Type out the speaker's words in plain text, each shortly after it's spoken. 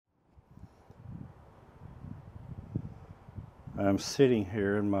I'm sitting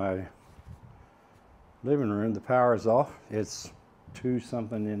here in my living room. The power is off. It's 2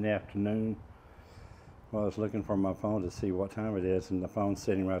 something in the afternoon. Well, I was looking for my phone to see what time it is, and the phone's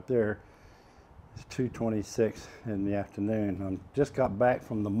sitting right there. It's 2:26 in the afternoon. I just got back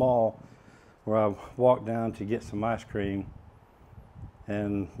from the mall where I walked down to get some ice cream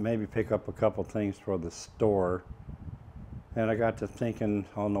and maybe pick up a couple things for the store. And I got to thinking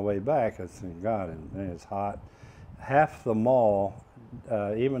on the way back, I said, God, it's hot. Half the mall,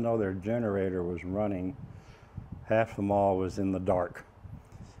 even though their generator was running, half the mall was in the dark.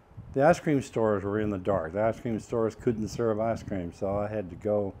 The ice cream stores were in the dark. The ice cream stores couldn't serve ice cream, so I had to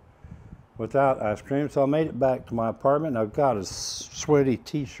go without ice cream. So I made it back to my apartment. I've got a sweaty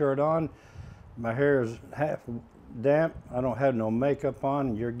t-shirt on. My hair is half damp. I don't have no makeup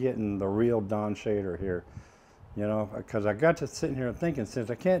on. You're getting the real Don Shader here. You know, because I got to sitting here thinking, since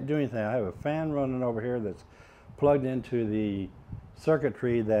I can't do anything, I have a fan running over here that's plugged into the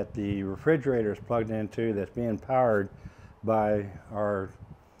circuitry that the refrigerator is plugged into, that's being powered by our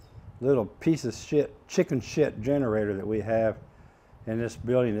little piece of shit, chicken shit generator that we have in this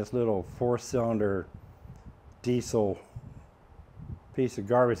building, this little 4-cylinder diesel piece of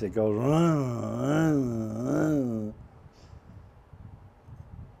garbage that goes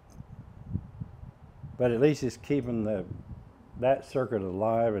but at least it's keeping that circuit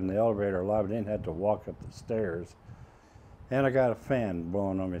alive and the elevator alive. I didn't have to walk up the stairs. And I got a fan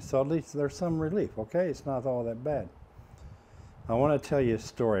blowing on me, so at least there's some relief, okay? It's not all that bad. I want to tell you a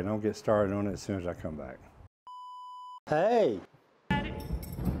story, and I'll get started on it as soon as I come back. Hey!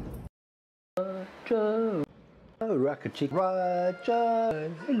 Roger, Rocket Chick,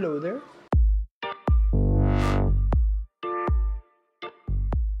 Roger, hello there.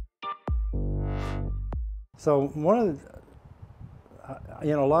 So one of the,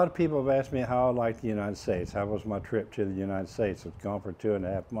 a lot of people have asked me how I like the United States. How was my trip to the United States? It's gone for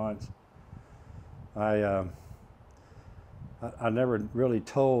 2.5 months. I never really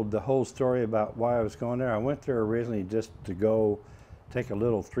told the whole story about why I was going there. I went there originally just to go take a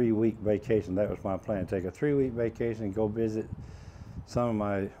little 3-week vacation. That was my plan, take a 3-week vacation and go visit some of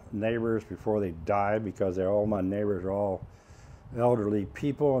my neighbors before they died, because all my neighbors are all elderly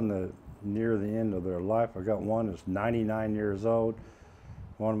people and near the end of their life. I got one that's 99 years old.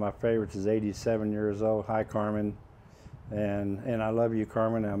 One of my favorites is 87 years old. Hi, Carmen. And I love you,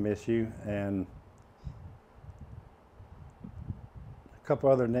 Carmen. I miss you. And a couple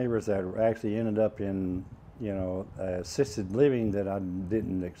other neighbors that actually ended up in, assisted living that I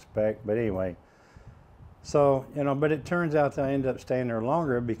didn't expect. But anyway, so, but it turns out that I ended up staying there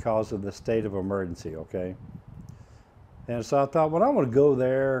longer because of the state of emergency, okay? And so I thought, well, I want to go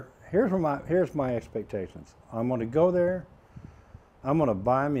there. Here's my expectations. I'm going to go there. I'm going to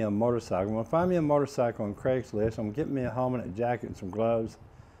buy me a motorcycle. I'm going to find me a motorcycle on Craigslist. I'm going to get me a helmet, a jacket, and some gloves.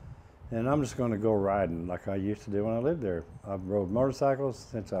 And I'm just going to go riding like I used to do when I lived there. I've rode motorcycles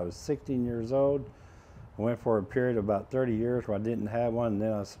since I was 16 years old. I went for a period of about 30 years where I didn't have one. And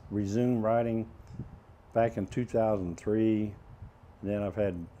then I resumed riding back in 2003. And then I've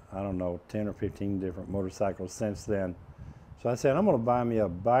had, 10 or 15 different motorcycles since then. So I said, I'm going to buy me a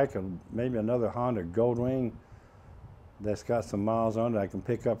bike, maybe another Honda Goldwing that's got some miles on it I can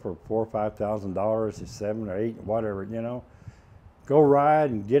pick up for $4,000 or $5,000, it's $7 or $8, whatever, Go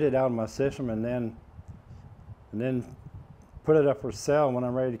ride and get it out of my system, and then put it up for sale when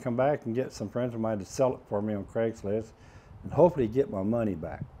I'm ready to come back and get some friends of mine to sell it for me on Craigslist and hopefully get my money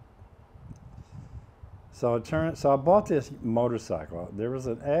back. So I bought this motorcycle. There was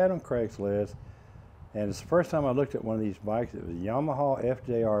an ad on Craigslist. And it's the first time I looked at one of these bikes. It was a Yamaha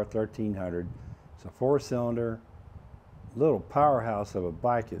FJR 1300. It's a 4-cylinder, little powerhouse of a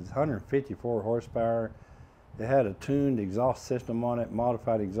bike. It's 154 horsepower. It had a tuned exhaust system on it,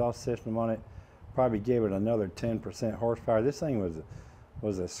 modified exhaust system on it. Probably gave it another 10% horsepower. This thing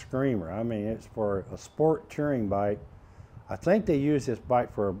was a screamer. I mean, it's for a sport touring bike. I think they use this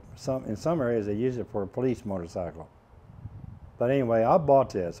bike in some areas they use it for a police motorcycle. But anyway, I bought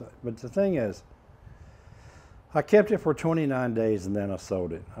this. But the thing is, I kept it for 29 days and then I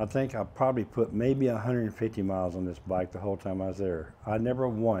sold it. I think I probably put maybe 150 miles on this bike the whole time I was there. I never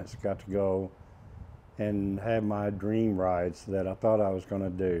once got to go and have my dream rides that I thought I was going to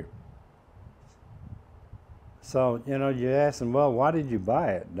do. So, you ask them, well, why did you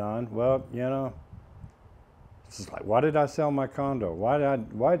buy it, Don? Well, it's just like, why did I sell my condo?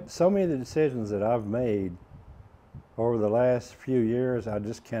 Why so many of the decisions that I've made over the last few years, I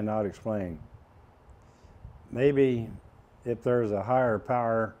just cannot explain. Maybe if there's a higher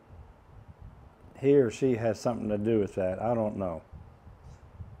power, he or she has something to do with that. I don't know.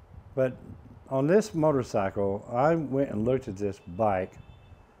 But on this motorcycle, I went and looked at this bike.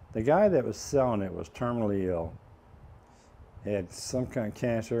 The guy that was selling it was terminally ill. He had some kind of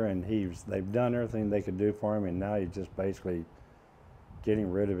cancer, and they've done everything they could do for him, and now he's just basically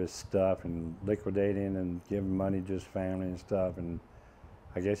getting rid of his stuff and liquidating and giving money to his family and stuff. And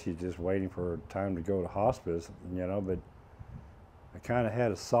I guess he's just waiting for time to go to hospice, you know. But I kind of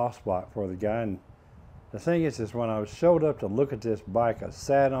had a soft spot for the guy. And the thing is when I showed up to look at this bike, I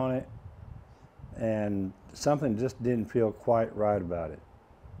sat on it, and something just didn't feel quite right about it.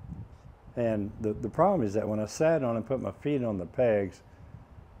 And the problem is that when I sat on it and put my feet on the pegs,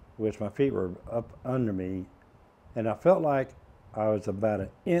 which my feet were up under me, and I felt like I was about an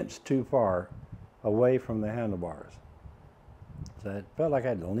inch too far away from the handlebars. So it felt like I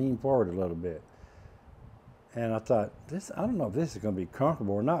had to lean forward a little bit. And I thought, I don't know if this is going to be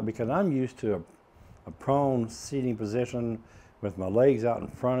comfortable or not, because I'm used to a prone seating position with my legs out in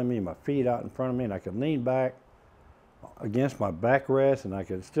front of me, my feet out in front of me, and I could lean back against my backrest, and I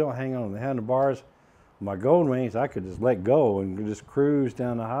could still hang on to the handlebars. My gold wings, I could just let go and just cruise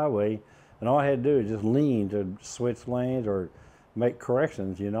down the highway, and all I had to do is just lean to switch lanes or make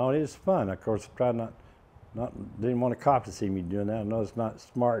corrections, you know. It was fun. Of course, I tried didn't want a cop to see me doing that. I know it's not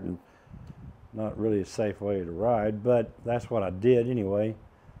smart and not really a safe way to ride, but that's what I did anyway.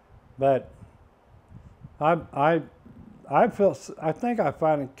 But I think I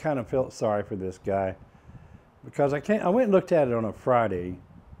finally kind of felt sorry for this guy, because I went and looked at it on a Friday,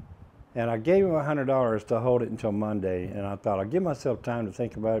 and I gave him $100 to hold it until Monday, and I thought I'll give myself time to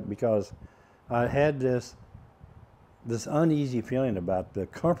think about it, because I had this uneasy feeling about the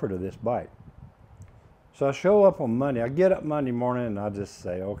comfort of this bike. So I show up on Monday. I get up Monday morning and I just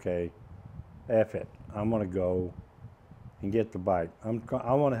say, okay, F it. I'm going to go and get the bike.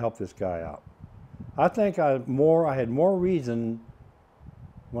 I want to help this guy out. I think I had more reason.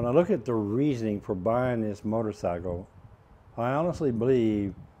 When I look at the reasoning for buying this motorcycle, I honestly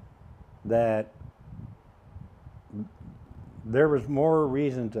believe that there was more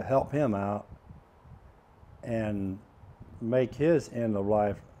reason to help him out and make his end of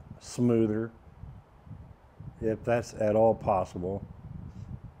life smoother, if that's at all possible.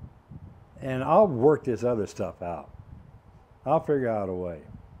 And I'll work this other stuff out. I'll figure out a way.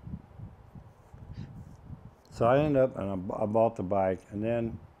 So I ended up, and I bought the bike, and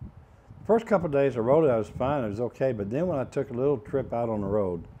then the first couple of days I rode it, I was fine, it was okay, but then when I took a little trip out on the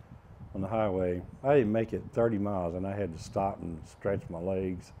road, on the highway, I didn't make it 30 miles, and I had to stop and stretch my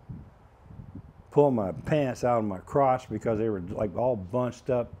legs, pull my pants out of my crotch because they were like all bunched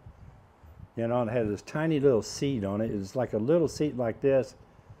up, you know, and it had this tiny little seat on it. It was like a little seat like this,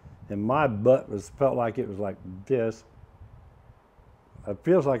 and my butt felt like it was like this. It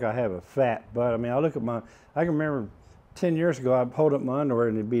feels like I have a fat butt. I mean, I can remember 10 years ago, I'd hold up my underwear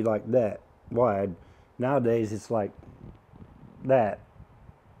and it'd be like that, wide. Nowadays, it's like that,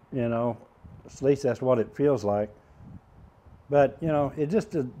 you know. At least that's what it feels like. But, you know,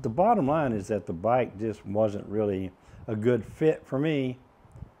 the bottom line is that the bike just wasn't really a good fit for me.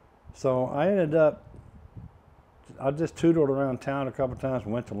 So I ended up, I just tootled around town a couple times,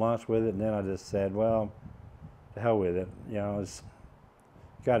 went to lunch with it, and then I just said, well, to hell with it. You know, it's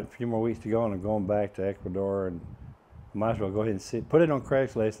got a few more weeks to go, and I'm going back to Ecuador, and I might as well go ahead and put it on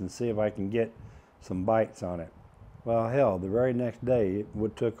Craigslist and see if I can get some bites on it. Well, hell, the very next day,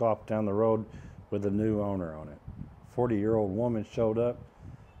 it took off down the road with a new owner on it. 40-year-old woman showed up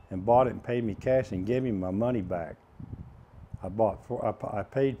and bought it and paid me cash and gave me my money back. I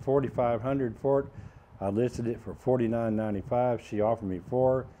paid $4,500 for it. I listed it for $49.95. She offered me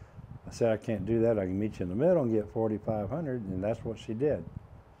 $4. I said, I can't do that. I can meet you in the middle and get $4,500, and that's what she did.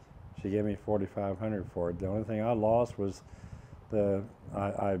 She gave me $4,500 for it. The only thing I lost was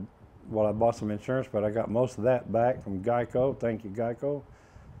I bought some insurance, but I got most of that back from Geico. Thank you, Geico.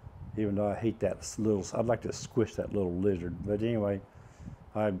 Even though I hate that I'd like to squish that little lizard. But anyway,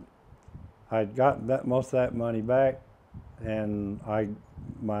 I got most of that money back, and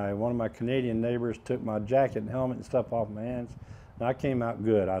one of my Canadian neighbors took my jacket and helmet and stuff off my hands, and I came out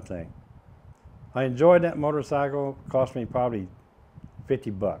good, I think. I enjoyed that motorcycle. It cost me probably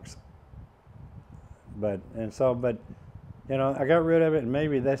 $50. But you know, I got rid of it, and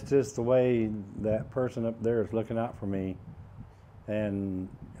maybe that's just the way that person up there is looking out for me. And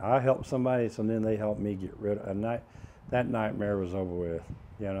I helped somebody, so then they helped me get rid of it. That nightmare was over with,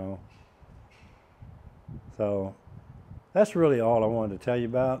 you know. So that's really all I wanted to tell you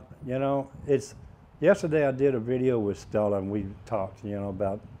about. You know, yesterday I did a video with Stella, and we talked, you know,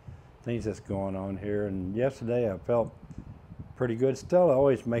 about things that's going on here. And yesterday I felt pretty good. Stella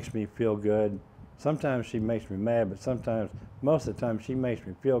always makes me feel good. Sometimes she makes me mad, but most of the time she makes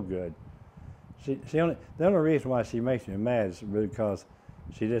me feel good. the only reason why she makes me mad is because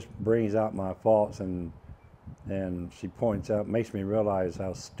she just brings out my faults and she points out, makes me realize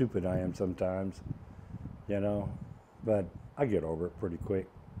how stupid I am sometimes, you know. But I get over it pretty quick.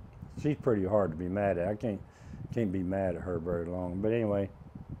 She's pretty hard to be mad at. I can't be mad at her very long. But anyway,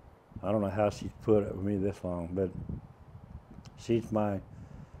 I don't know how she's put up with me this long, but she's my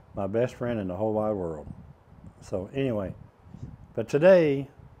best friend in the whole wide world. So anyway, but today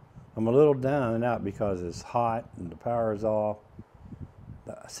I'm a little down and out because it's hot and the power is off.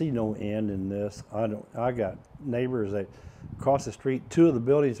 I see no end in this. I got neighbors that across the street, 2 of the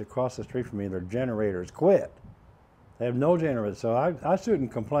buildings across the street from me, their generators quit. They have no generators, so I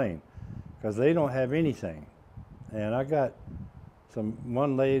shouldn't complain because they don't have anything. And I got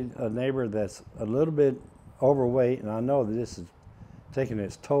a neighbor that's a little bit overweight, and I know that this is taking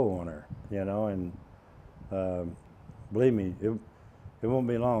its toll on her, you know. And believe me, it won't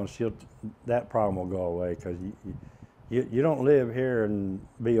be long. That problem will go away because you don't live here and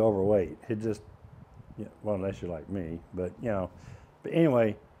be overweight. It just, well, unless you're like me, but you know. But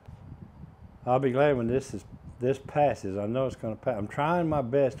anyway, I'll be glad when this passes. I know it's going to pass. I'm trying my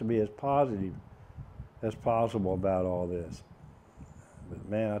best to be as positive as possible about all this. But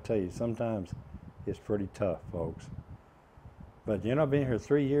man, I tell you, sometimes it's pretty tough, folks. But you know, I've been here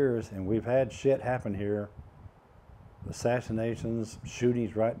 3 years and we've had shit happen here. Assassinations,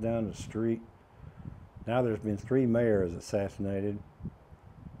 shootings right down the street. Now there's been 3 mayors assassinated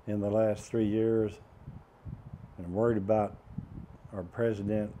in the last 3 years. And I'm worried about our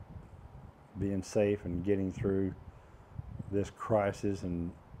president being safe and getting through this crisis.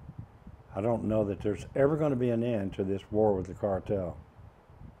 And I don't know that there's ever going to be an end to this war with the cartel.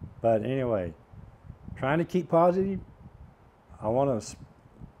 But anyway, trying to keep positive. I want to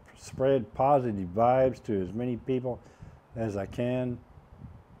spread positive vibes to as many people as I can.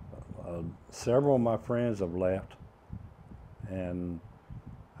 Several of my friends have left, and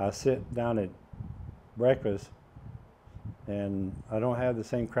I sit down at breakfast and I don't have the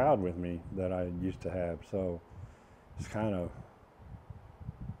same crowd with me that I used to have, so it's kind of,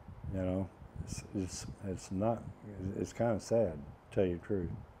 you know, it's kind of sad, to tell you the truth.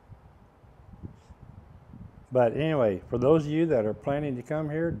 But anyway, for those of you that are planning to come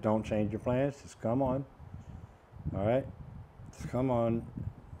here, don't change your plans. Just come on. All right? Just come on.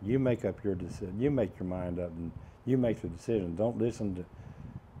 You make up your decision. You make your mind up, and you make the decision. Don't listen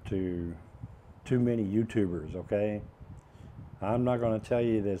to too many YouTubers, okay? I'm not going to tell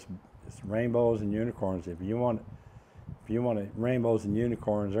you this. It's rainbows and unicorns. If you want rainbows and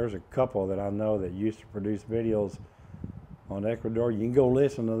unicorns, there's a couple that I know that used to produce videos on Ecuador. You can go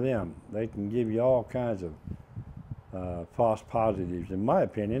listen to them. They can give you all kinds of false positives. In my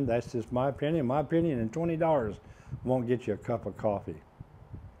opinion, that's just my opinion. My opinion, and $20 won't get you a cup of coffee.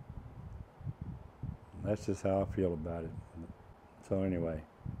 That's just how I feel about it. So anyway.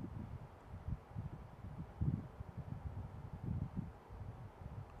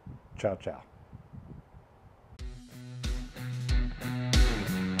 Ciao, ciao.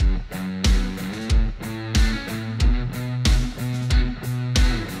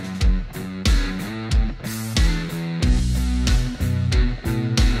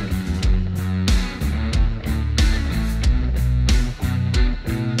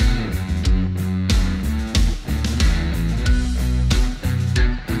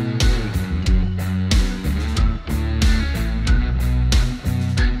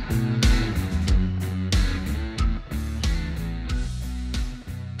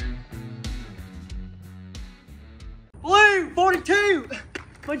 Blue, 42.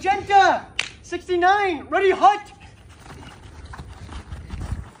 Magenta, 69. Ready, hot.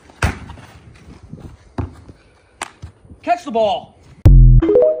 Catch the ball.